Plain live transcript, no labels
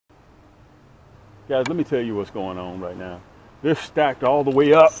Guys, let me tell you what's going on right now. They're stacked all the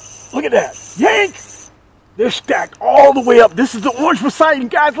way up. Look at that. Yank! They're stacked all the way up. This is the orange Poseidon.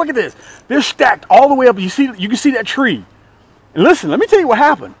 Guys, look at this. They're stacked all the way up. You can see that tree. And listen, let me tell you what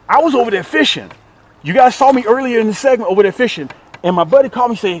happened. I was over there fishing. You guys saw me earlier in the segment over there fishing. And my buddy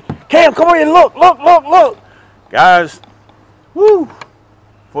called me saying, Cam, come here and look, look, look, look. Guys, woo.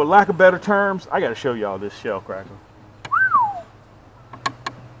 For lack of better terms, I got to show y'all this shellcracker.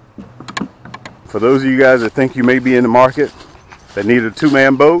 For those of you guys that think you may be in the market that need a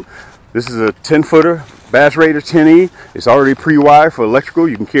two-man boat, this is a 10-footer Bass Raider 10E. It's already pre-wired for electrical.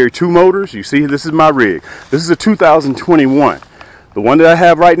 You can carry 2 motors. You see, this is my rig. This is a 2021. The one that I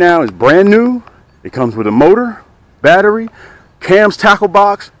have right now is brand new. It comes with a motor, battery, Cam's tackle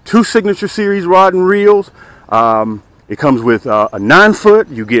box, 2 Signature Series rod and reels. It comes with a 9-foot.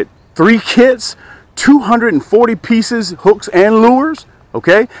 You get 3 kits, 240 pieces, hooks and lures.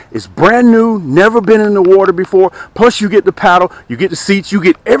 Okay, it's brand new, never been in the water before. Plus you get the paddle, you get the seats, you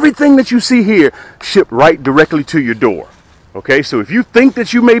get everything that you see here shipped right directly to your door. Okay, so if you think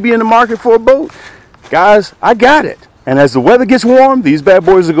that you may be in the market for a boat, guys, I got it. And as the weather gets warm, these bad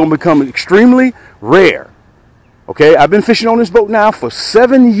boys are going to become extremely rare. Okay, I've been fishing on this boat now for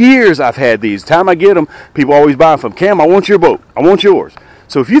 7 years. I've had these. Time I get them, people always buy them from Cam. I want your boat. I want yours.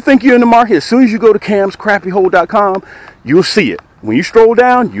 So if you think you're in the market, as soon as you go to camscrappyhole.com, you'll see it. When you stroll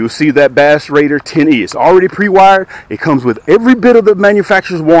down, you'll see that Bass Raider 10E. It's already pre-wired. It comes with every bit of the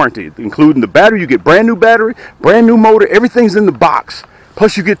manufacturer's warranty, including the battery. You get brand new battery, brand new motor. Everything's in the box.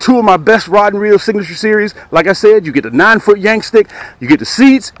 Plus, you get 2 of my best rod and reel Signature Series. Like I said, you get the 9-foot yank stick. You get the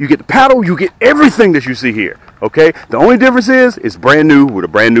seats. You get the paddle. You get everything that you see here. Okay? The only difference is it's brand new with a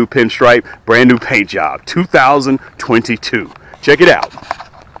brand new pinstripe, brand new paint job. 2022. Check it out.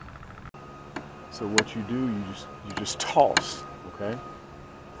 So what you do, you just toss. Okay?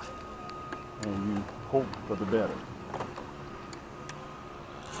 And you hope for the better.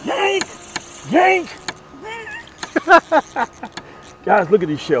 Yank! Yank! Guys, look at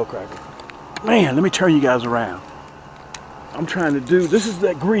these shellcrackers. Man, let me turn you guys around. I'm trying to do, this is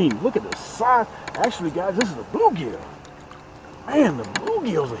that green. Look at the size. Actually, guys, this is a bluegill. Man, the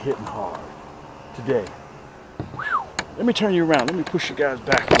bluegills are hitting hard today. Whew. Let me turn you around. Let me push you guys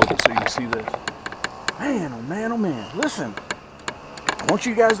back a little so you can see this. Man, oh man, oh man. Listen. I want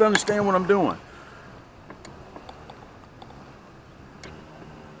you guys to understand what I'm doing.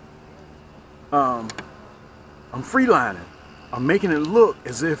 I'm freelining. I'm making it look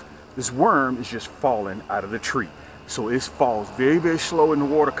as if this worm is just falling out of the tree. So it falls very, very slow in the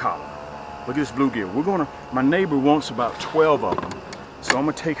water column. Look at this bluegill. My neighbor wants about 12 of them. So I'm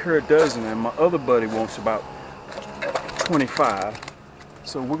gonna take her a dozen and my other buddy wants about 25.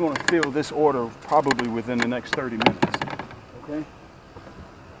 So we're gonna fill this order probably within the next 30 minutes, okay?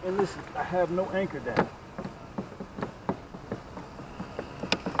 And listen, I have no anchor down.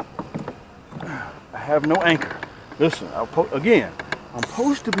 I have no anchor. Listen, again, I'm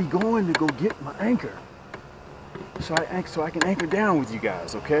supposed to be going to go get my anchor. So I can anchor down with you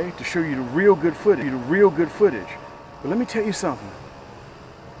guys, okay? To show you the real good footage. But let me tell you something.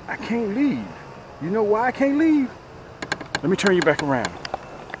 I can't leave. You know why I can't leave? Let me turn you back around.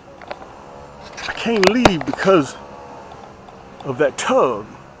 I can't leave because of that tug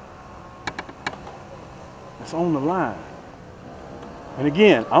that's on the line. And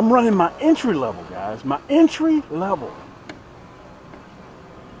again, I'm running my entry level, guys. My entry level.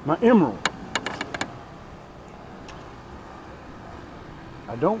 My emerald.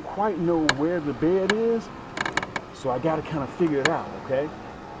 I don't quite know where the bed is, so I gotta kind of figure it out, okay?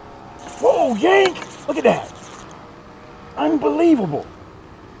 Whoa, yank! Look at that. Unbelievable.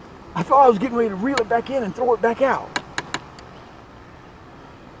 I thought I was getting ready to reel it back in and throw it back out.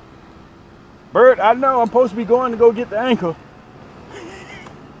 Bert, I know I'm supposed to be going to go get the anchor.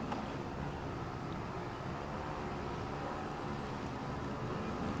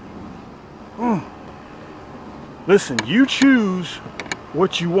 Listen, you choose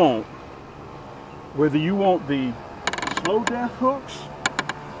what you want. Whether you want the slow death hooks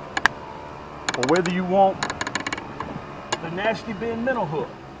or whether you want the nasty bend minnow hook.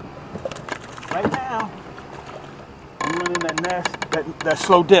 Right now, I'm running that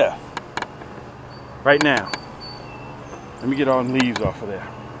slow death. Right now. Let me get all the leaves off of there.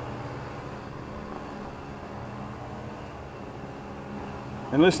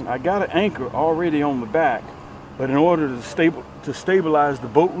 And listen, I got an anchor already on the back, but in order to stabilize the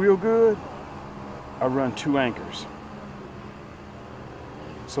boat real good, I run 2 anchors.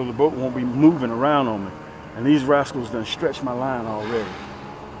 So the boat won't be moving around on me. And these rascals done stretched my line already.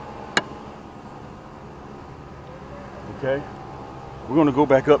 Okay? We're gonna go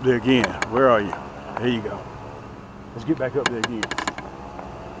back up there again. Where are you? There you go. Let's get back up there again.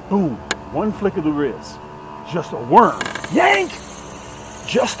 Boom. One flick of the wrist. Just a worm. Yank!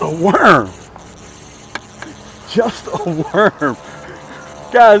 Just a worm. Just a worm.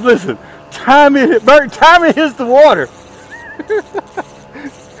 Guys, listen. Time it hits the water.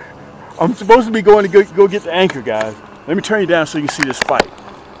 I'm supposed to be going to go get the anchor, guys. Let me turn you down so you can see this fight.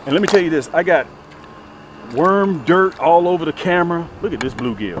 And let me tell you this. I got worm dirt all over the camera. Look at this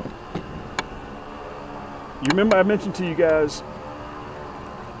bluegill. You remember I mentioned to you guys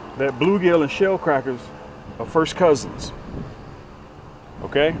that bluegill and shellcrackers are first cousins.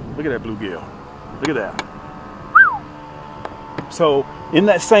 Okay? Look at that bluegill. Look at that. So in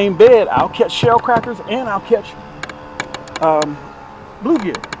that same bed, I'll catch shellcrackers and I'll catch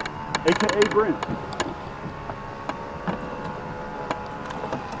bluegill, aka Brent.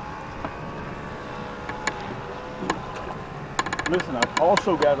 Listen,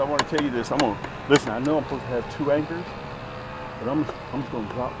 also, guys, I want to tell you this. Listen, I know I'm supposed to have 2 anchors, but I'm just going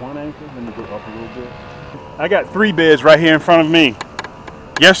to drop 1 anchor. Let me go up a little bit. I got 3 beds right here in front of me.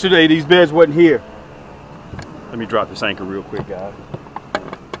 Yesterday, these beds wasn't here. Let me drop this anchor real quick, guys.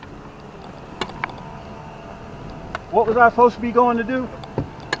 What was I supposed to be going to do?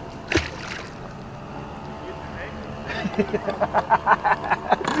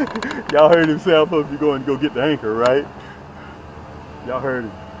 Y'all heard him say I'm supposed to be going to go get the anchor, right? Y'all heard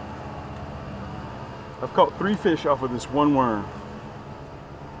him. I've caught 3 fish off of this 1 worm.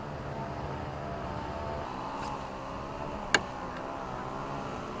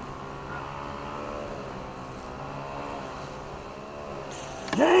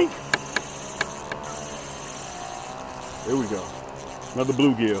 Yank! There we go. Another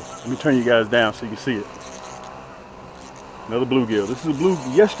bluegill. Let me turn you guys down so you can see it. Another bluegill. This is a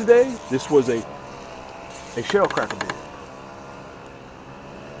bluegill. Yesterday, this was a shellcracker bed.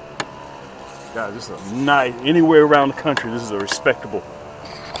 Guys, this is a nice, anywhere around the country, this is a respectable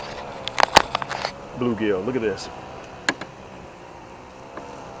bluegill. Look at this.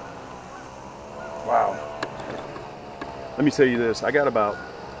 Wow. Let me tell you this, I got about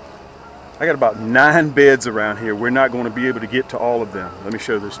 9 beds around here. We're not going to be able to get to all of them. Let me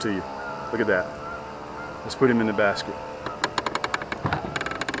show this to you. Look at that. Let's put him in the basket.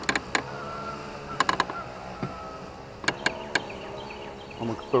 I'm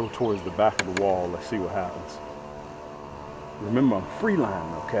going to throw towards the back of the wall. Let's see what happens. Remember, I'm free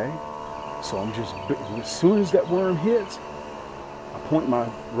lining, okay? So I'm just, as soon as that worm hits, I point my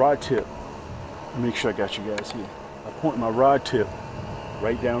rod tip. Make sure I got you guys here. I point my rod tip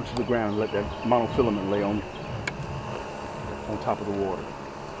right down to the ground, let that monofilament lay on top of the water.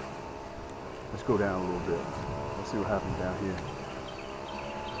 Let's go down a little bit. Let's see what happens down here.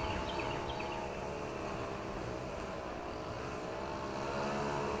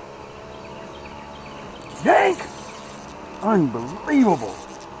 Yank! Unbelievable!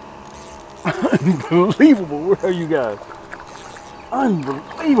 Unbelievable! Where are you guys?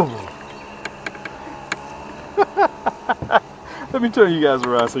 Unbelievable! Let me turn you guys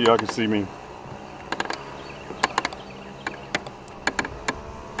around so y'all can see me.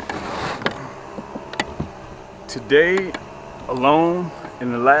 Today alone,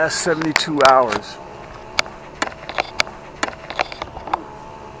 in the last 72 hours,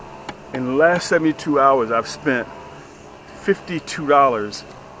 I've spent $52,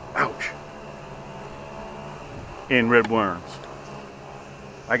 ouch, in red worms.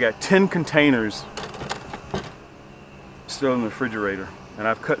 I got 10 containers still in the refrigerator, and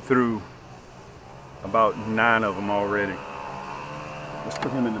I've cut through about 9 of them already. Let's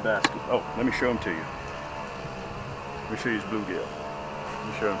put him in the basket. Oh, let me show him to you. Let me show you his bluegill. Let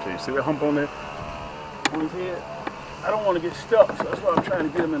me show him to you. See that hump on there? On his head? I don't want to get stuck, so that's why I'm trying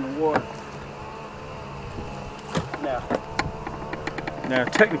to get him in the water. Now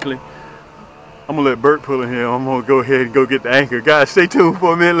technically, I'm gonna let Bert pull in here. I'm gonna go ahead and go get the anchor. Guys, stay tuned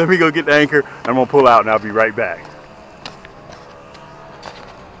for a minute. Let me go get the anchor. And I'm gonna pull out and I'll be right back.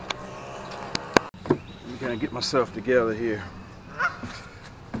 I'm gonna get myself together here.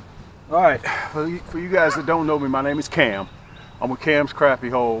 All right, for you guys that don't know me, my name is Cam. I'm with Cam's Crappie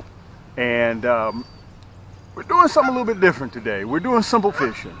Hole, and we're doing something a little bit different today. We're doing simple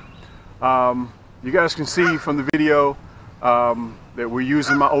fishing. You guys can see from the video that we're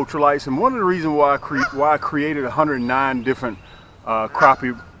using my ultralights, and one of the reasons why I created 109 different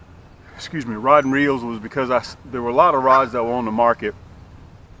crappie, rod and reels was because there were a lot of rods that were on the market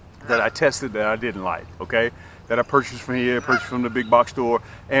that I tested that I didn't like, okay? That I purchased from here, purchased from the big box store,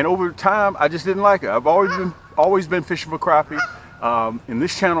 and over time I just didn't like it. I've always been fishing for crappie. In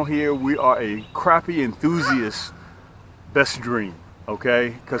this channel here, we are a crappie enthusiast best dream.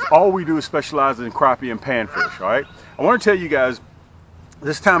 okay? Because all we do is specialize in crappie and panfish, all right? I want to tell you guys,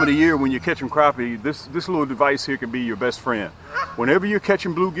 this time of the year when you're catching crappie, this little device here can be your best friend. Whenever you're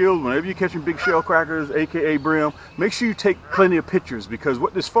catching bluegill, whenever you're catching big shellcrackers, aka brim, make sure you take plenty of pictures, because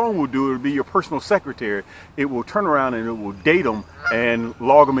what this phone will do, it'll be your personal secretary. It will turn around and it will date them and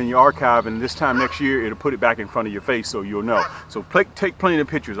log them in your archive, and this time next year it'll put it back in front of your face so you'll know. So take plenty of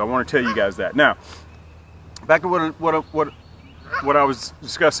pictures. I want to tell you guys that. Now, back to what I was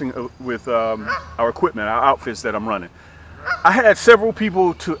discussing with our equipment, our outfits that I'm running. I had several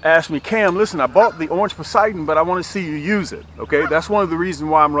people to ask me, Cam, listen, I bought the Orange Poseidon, but I want to see you use it. Okay, that's one of the reasons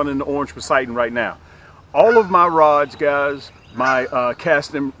why I'm running the Orange Poseidon right now. All of my rods, guys, my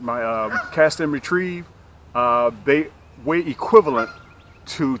cast and retrieve, they weigh equivalent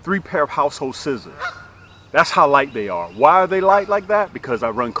to 3 pair of household scissors. That's how light they are. Why are they light like that? Because I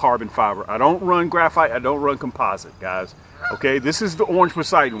run carbon fiber. I don't run graphite. I don't run composite, guys. Okay, this is the Orange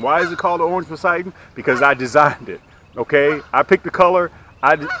Poseidon. Why is it called the Orange Poseidon? Because I designed it. Okay, I picked the color.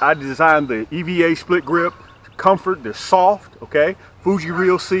 I designed the EVA split grip, comfort. They're soft. Okay, Fuji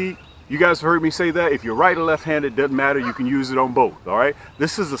Reel seat. You guys have heard me say that. If you're right or left-handed, it doesn't matter. You can use it on both. All right.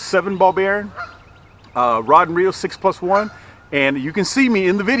 This is a 7-ball bearing, rod and reel 6+1, and you can see me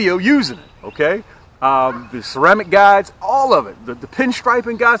in the video using it. Okay. The ceramic guides, all of it. The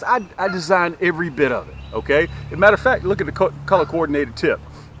pinstriping, guys. I designed every bit of it. Okay. As a matter of fact, look at the color coordinated tip.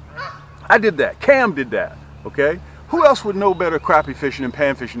 I did that. Cam did that. Okay. Who else would know better crappie fishing and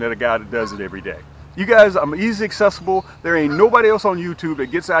pan fishing than a guy that does it every day? You guys, I'm easy accessible. There ain't nobody else on YouTube that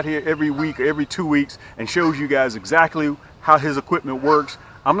gets out here every week or every 2 weeks and shows you guys exactly how his equipment works.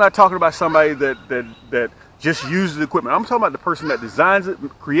 I'm not talking about somebody that just uses the equipment. I'm talking about the person that designs it,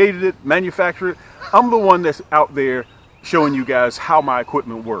 created it, manufactured it. I'm the one that's out there showing you guys how my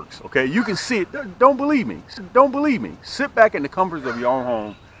equipment works. Okay, you can see it. Don't believe me. Don't believe me. Sit back in the comforts of your own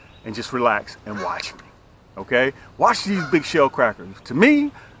home and just relax and watch me. Okay, watch these big shellcrackers. To me,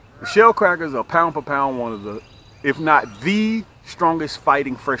 the shellcrackers are pound for pound one of the, if not the strongest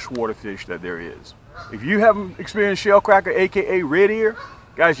fighting freshwater fish that there is. If you haven't experienced shellcracker, aka red ear,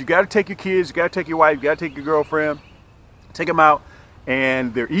 guys, you got to take your kids, you got to take your wife, you got to take your girlfriend, take them out,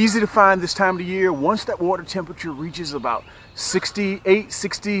 and they're easy to find this time of the year. Once that water temperature reaches about 68,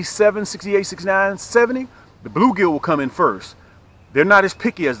 67, 68, 69, 70, the bluegill will come in first. They're not as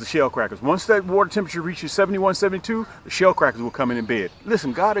picky as the shellcrackers. Once that water temperature reaches 71, 72, the shellcrackers will come in bed.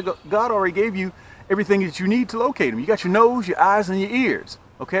 Listen, God already gave you everything that you need to locate them. You got your nose, your eyes, and your ears.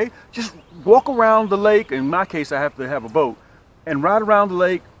 Okay? Just walk around the lake. In my case, I have to have a boat. And ride around the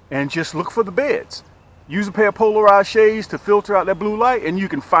lake and just look for the beds. Use a pair of polarized shades to filter out that blue light, and you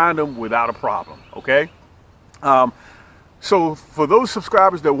can find them without a problem. Okay? So for those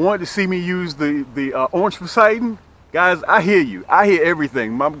subscribers that wanted to see me use the Orange Poseidon, guys, I hear you. I hear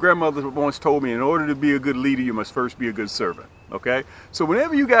everything. My grandmother once told me, in order to be a good leader, you must first be a good servant. Okay? So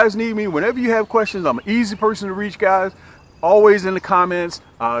whenever you guys need me, whenever you have questions, I'm an easy person to reach, guys. Always in the comments.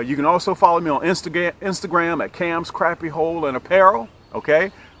 You can also follow me on Instagram at Cam's Crappie Hole and Apparel.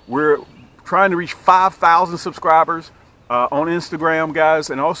 Okay? We're trying to reach 5,000 subscribers on Instagram, guys.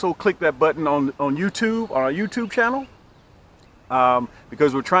 And also click that button on YouTube, on our YouTube channel.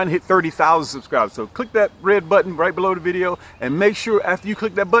 Because we're trying to hit 30,000 subscribers. So click that red button right below the video, and make sure after you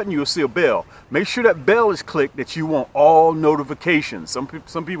click that button, you'll see a bell. Make sure that bell is clicked, that you want all notifications. Some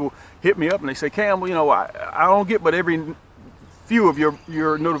people hit me up and they say, Cam, well, you know, I don't get but every few of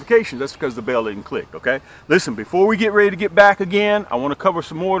your notifications. That's because the bell isn't clicked. Okay, listen, before we get ready to get back again, I want to cover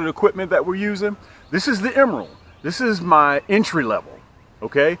some more of the equipment that we're using. This is the Emerald. This is my entry level.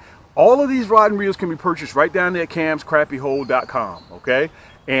 Okay, all of these rod and reels can be purchased right down there at camscrappiehole.com. Okay,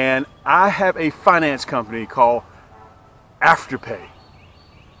 and I have a finance company called Afterpay.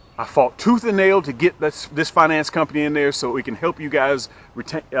 I fought tooth and nail to get this finance company in there so it can help you guys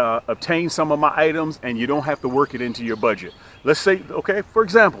obtain some of my items, and you don't have to work it into your budget. Let's say, okay, for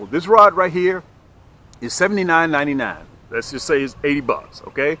example, this rod right here is $79.99. Let's just say it's 80 bucks.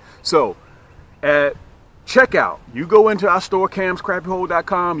 Okay, so at checkout, you go into our store,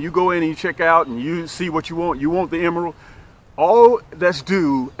 camscrappiehole.com. You go in and you check out and you see what you want. You want the Emerald. All that's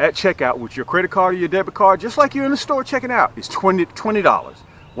due at checkout with your credit card or your debit card, just like you're in the store checking out, is $20.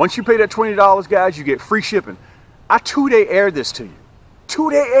 Once you pay that $20, guys, you get free shipping. I 2-day air this to you.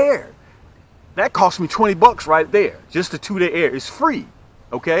 2-day air. That cost me 20 bucks right there. Just the 2-day air. It's free.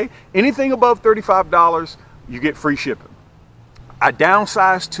 Okay? Anything above $35, you get free shipping. I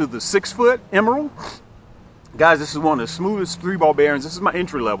downsized to the 6-foot Emerald. Guys, this is one of the smoothest 3-ball bearings. This is my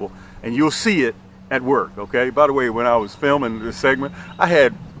entry level, and you'll see it at work. Okay? By the way, when I was filming this segment, I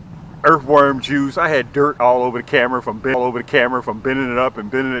had earthworm juice. I had dirt all over the camera from bending it up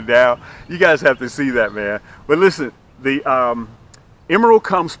and bending it down. You guys have to see that, man. But listen, the Emerald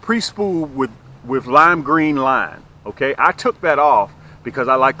comes pre-spooled with lime green line. Okay, I took that off because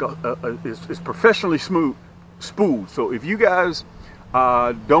I like it's professionally spooled. So if you guys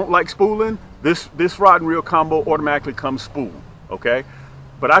don't like spooling, this rod and reel combo automatically comes spooled. Okay,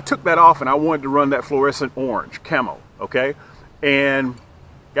 but I took that off and I wanted to run that fluorescent orange camo. Okay, and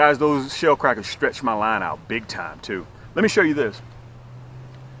guys, those Shellcrackers stretch my line out big time too. Let me show you this.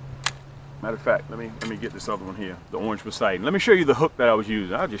 Matter of fact, let me get this other one here, the orange Poseidon. Let me show you the hook that I was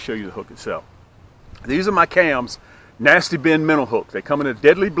using. I'll just show you the hook itself. These are my Cam's Nasty Bend minnow hooks. They come in a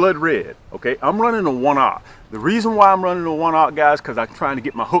deadly blood red. Okay, I'm running a 1/0. The reason why I'm running a 1/0, guys, because I'm trying to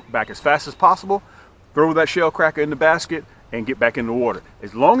get my hook back as fast as possible. Throw that Shellcracker in the basket and get back in the water.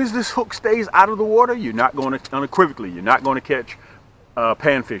 As long as this hook stays out of the water, you're not going to, unequivocally, you're not going to catch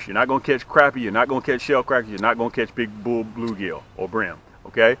panfish. You're not going to catch crappie. You're not going to catch shellcrackers. You're not going to catch big bull bluegill or brim.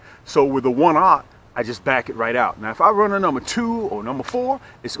 Okay, so with the 1/0, I just back it right out. Now, if I run a number 2 or number 4,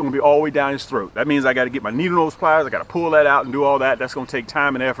 it's going to be all the way down his throat. That means I got to get my needle nose pliers. I got to pull that out and do all that. That's going to take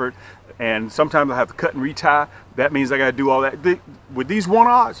time and effort. And sometimes I have to cut and retie. That means I got to do all that. With these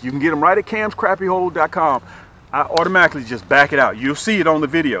 1/0s, you can get them right at camscrappyhole.com. I automatically just back it out. You'll see it on the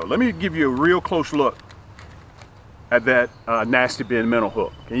video. Let me give you a real close look at that Nasty Bend minnow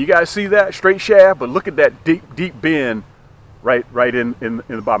hook. Can you guys see that? Straight shaft, but look at that deep bend right in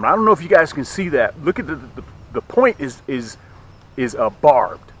the bottom. I don't know if you guys can see that. Look at the point is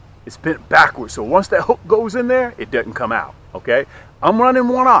barbed. It's bent backwards. So once that hook goes in there, it doesn't come out. Okay? I'm running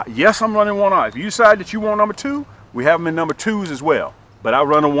 1/0. Yes, I'm running 1/0. If you decide that you want number 2, we have them in number 2s as well. But I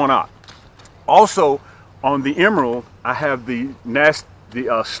run a 1/0. Also, on the Emerald, I have the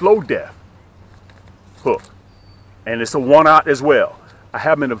slow death hook, and it's a 1/0 as well. I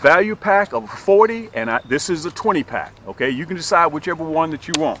have them in a value pack of 40, and this is a 20 pack. Okay, you can decide whichever one that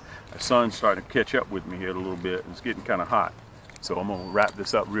you want. The sun's starting to catch up with me here a little bit. It's getting kind of hot, so I'm gonna wrap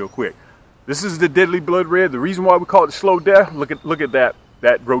this up real quick. This is the deadly blood red. The reason why we call it slow death, look at that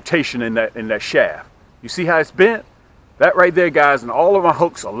rotation in that shaft. You see how it's bent? That right there, guys, and all of my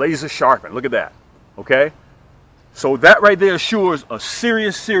hooks are laser sharpened. Look at that. Okay, so that right there assures a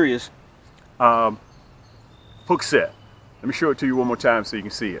serious hook set. Let me show it to you one more time so you can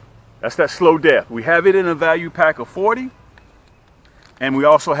see it. That's that slow death. We have it in a value pack of 40, and we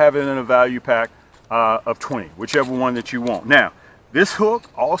also have it in a value pack of 20, whichever one that you want. Now, this hook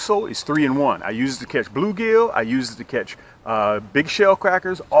also is 3-in-1. I use it to catch bluegill. I use it to catch big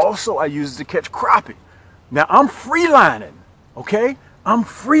shellcrackers. Also, I use it to catch crappie. Now, I'm freelining, okay? I'm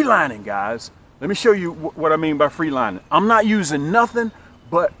freelining, guys. Let me show you what I mean by freelining. I'm not using nothing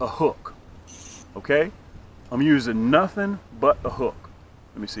but a hook, okay? I'm using nothing but a hook.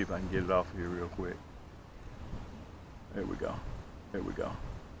 Let me see if I can get it off here real quick. There we go. There we go.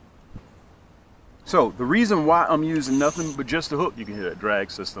 So the reason why I'm using nothing but just a hook, you can hear that drag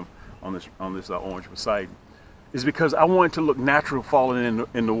system on this orange Poseidon, is because I want it to look natural falling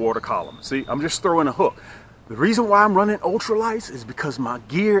in the water column. See, I'm just throwing a hook. The reason why I'm running ultralights is because my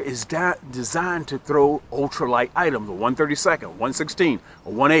gear is designed to throw ultralight items, a 1/32, 1/16,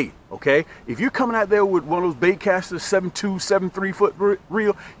 or 1/8, okay? If you're coming out there with one of those bait casters, 7.2, 7.3 foot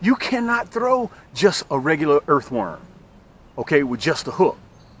reel, you cannot throw just a regular earthworm, okay, with just a hook,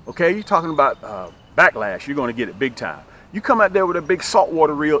 okay? You're talking about backlash, you're gonna get it big time. You come out there with a big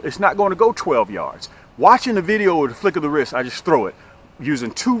saltwater reel, it's not gonna go 12 yards. Watching the video with a flick of the wrist, I just throw it.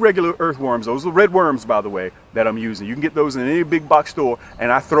 Using 2 regular earthworms, those are red worms, by the way, that I'm using. You can get those in any big box store,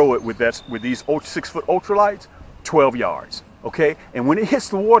 and I throw it with these 6-foot ultralights, 12 yards, okay? And when it hits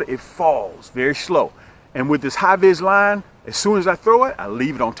the water, it falls very slow. And with this high-vis line, as soon as I throw it, I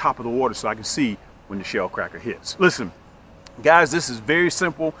leave it on top of the water so I can see when the shellcracker hits. Listen, guys, this is very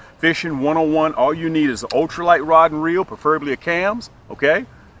simple fishing 101. All you need is an ultralight rod and reel, preferably a Cam's, okay?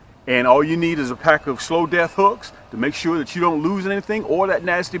 And all you need is a pack of slow death hooks to make sure that you don't lose anything, or that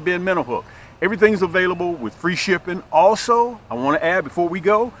Nasty Bend minnow hook. Everything's available with free shipping. Also, I want to add before we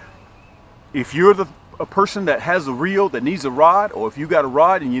go, if you're a person that has a reel that needs a rod, or if you got a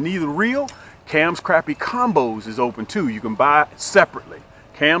rod and you need a reel, Cam's Crappie Combos is open too. You can buy it separately.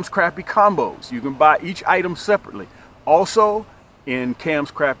 Cam's Crappie Combos. You can buy each item separately. Also, in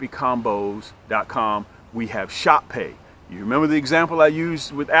camscrappycombos.com, we have Shop Pay. You remember the example I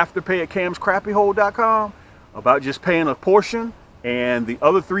used with Afterpay at camscrappyhole.com about just paying a portion and the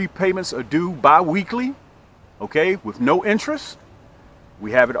other 3 payments are due bi-weekly, okay, with no interest?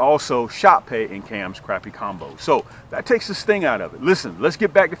 We have it also Shop Pay in Cam's Crappie Combo. So that takes the sting out of it. Listen, let's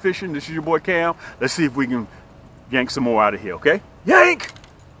get back to fishing. This is your boy Cam. Let's see if we can yank some more out of here, okay? Yank!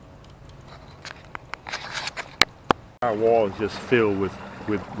 Our wall is just filled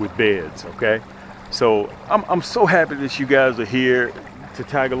with beds, okay? So I'm so happy that you guys are here to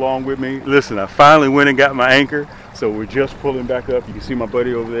tag along with me. Listen, I finally went and got my anchor, so we're just pulling back up. You can see my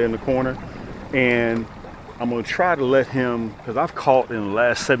buddy over there in the corner, and I'm gonna try to let him, because I've caught in the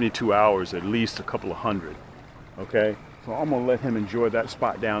last 72 hours at least a couple of hundred, okay? So I'm gonna let him enjoy that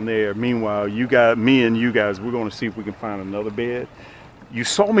spot down there. Meanwhile, me and you guys, we're gonna see if we can find another bed. You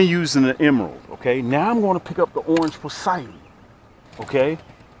saw me using the emerald, okay? Now I'm gonna pick up the orange Poseidon, okay?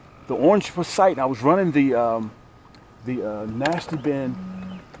 The orange Poseidon, I was running the Nasty Bend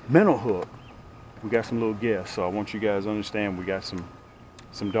minnow hook. We got some little guests, so I want you guys to understand we got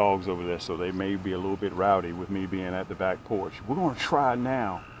some dogs over there, so they may be a little bit rowdy with me being at the back porch. We're gonna try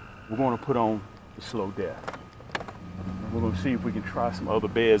now. We're gonna put on the slow death. We're gonna see if we can try some other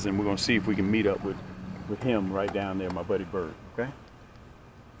beds, and we're gonna see if we can meet up with him right down there, my buddy Bird, okay?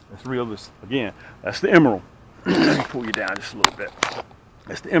 Let's reel this, again, that's the emerald. Let me pull you down just a little bit.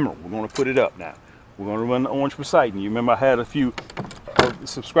 That's the emerald. We're gonna put it up now. We're gonna run the orange Poseidon. You remember I had a few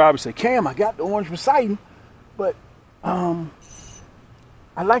subscribers say, Cam, I got the orange Poseidon, but I'd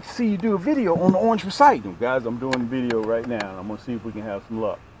like to see you do a video on the orange Poseidon. Guys, I'm doing a video right now, and I'm gonna see if we can have some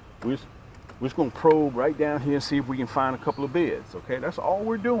luck. We're just gonna probe right down here and see if we can find a couple of beds, okay? That's all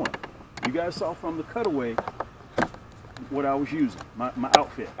we're doing. You guys saw from the cutaway what I was using, my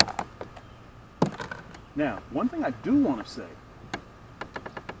outfit. Now, one thing I do want to say,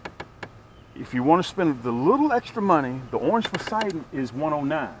 if you want to spend the little extra money, the orange Poseidon is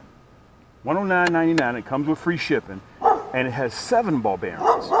 $109. $109.99. It comes with free shipping, and it has 7 ball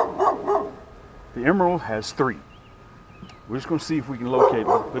bearings. The emerald has 3. We're just going to see if we can locate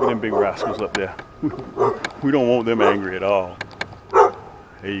them. Look at them big rascals up there. We don't want them angry at all.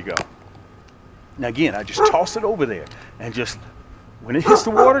 There you go. Now again, I just toss it over there, and just when it hits the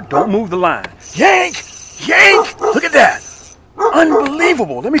water, don't move the line. Yank! Yank! Look at that!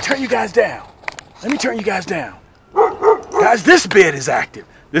 Unbelievable! Let me turn you guys down. Let me turn you guys down. Guys, this bed is active.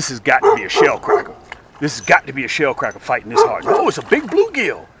 This has got to be a shellcracker. This has got to be a shellcracker fighting this hard. Oh, it's a big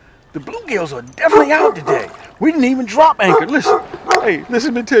bluegill. The bluegills are definitely out today. We didn't even drop anchor. Listen, hey,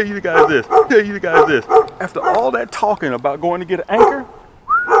 listen, let me tell you guys this. After all that talking about going to get an anchor,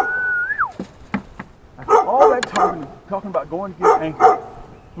 after all that talking about going to get an anchor,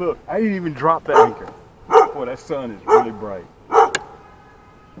 look, I didn't even drop the anchor. Boy, that sun is really bright.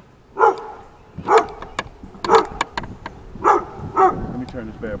 Let me turn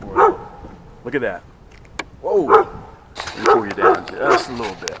this bad boy off. Look at that. Whoa. Let me pull you down just a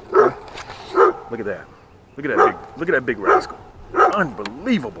little bit. Okay? Look at that. Look at that big rascal.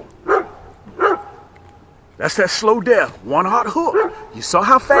 Unbelievable. That's that slow death, one hot hook. You saw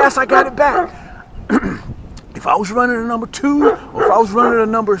how fast I got it back. If I was running a number 2, or if I was running a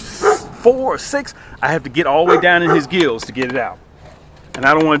number 4 or 6, I have to get all the way down in his gills to get it out. And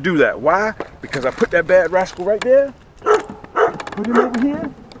I don't want to do that. Why? Because I put that bad rascal right there, put him over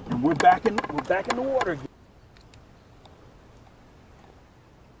here, and we're back in the water again.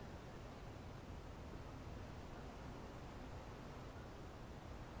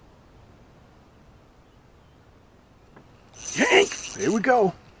 Yank! Here we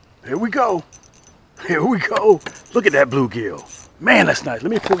go. Here we go. Here we go. Look at that bluegill. Man, that's nice.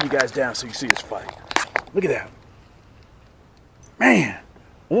 Let me pull you guys down so you see this fight. Look at that. Man,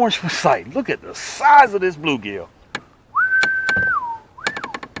 orange Poseidon. Look at the size of this bluegill.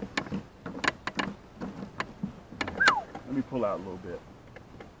 Let me pull out a little bit.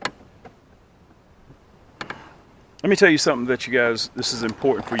 Let me tell you something that you guys, this is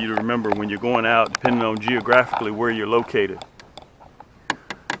important for you to remember when you're going out, depending on geographically where you're located.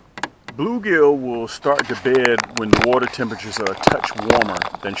 Bluegill will start to bed when the water temperatures are a touch warmer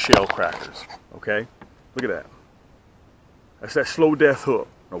than shellcrackers, okay? Look at that. That's that slow death hook.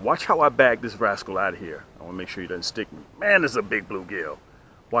 Now watch how I back this rascal out of here. I want to make sure he doesn't stick me. Man, this is a big bluegill.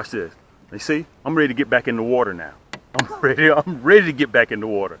 Watch this. You see? I'm ready to get back in the water now. I'm ready to get back in the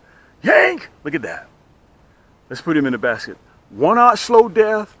water. Yank! Look at that. Let's put him in the basket. 1/0 slow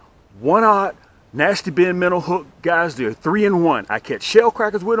death, 1/0 Nasty Bend minnow hook. Guys, they're 3-in-1. I catch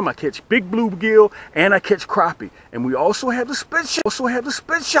shellcrackers with them, I catch big bluegill, and I catch crappie. And we also have the split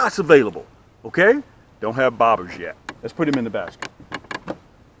shots available. Okay? Don't have bobbers yet. Let's put him in the basket.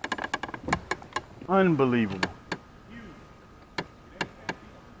 Unbelievable.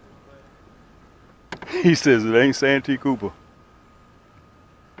 He says it ain't Santee Cooper.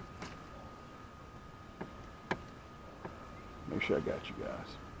 Make sure I got you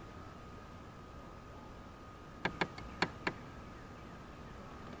guys.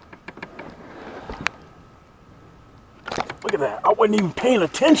 Look at that. I wasn't even paying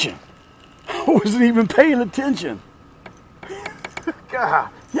attention. I wasn't even paying attention.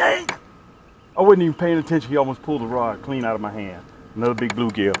 God, yank! I wasn't even paying attention. He almost pulled the rod clean out of my hand. Another big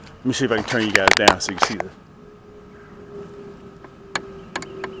bluegill. Let me see if I can turn you guys down so you can see this.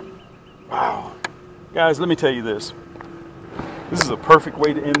 Wow. Guys, let me tell you this. This is a perfect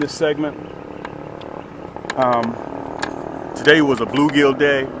way to end this segment. Today was a bluegill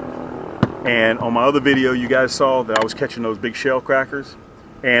day. And on my other video, you guys saw that I was catching those big shellcrackers.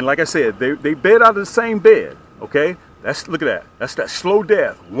 And like I said, they bed out of the same bed, okay? Look at that. That's that slow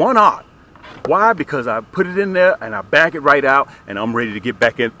death, 1 aught. Why? Because I put it in there and I back it right out and I'm ready to get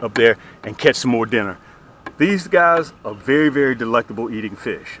back up there and catch some more dinner. These guys are very, very delectable eating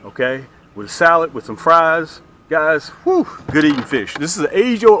fish, okay? With a salad, with some fries, guys, whew, good eating fish. This is an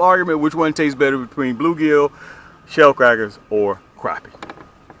age-old argument which one tastes better between bluegill, shellcrackers, or crappie.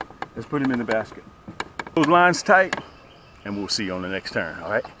 Let's put him in the basket. Those lines tight, and we'll see you on the next turn,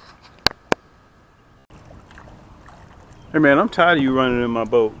 all right? Hey man, I'm tired of you running in my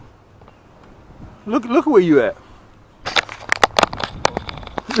boat. Look where you at.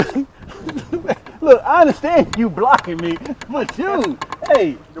 Look, I understand you blocking me, but you,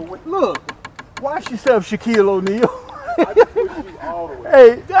 hey, look, watch yourself, Shaquille O'Neal.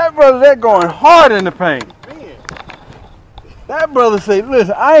 Hey, that brother, that going hard in the paint. That brother say,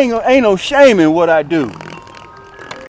 listen, ain't no shame in what I do.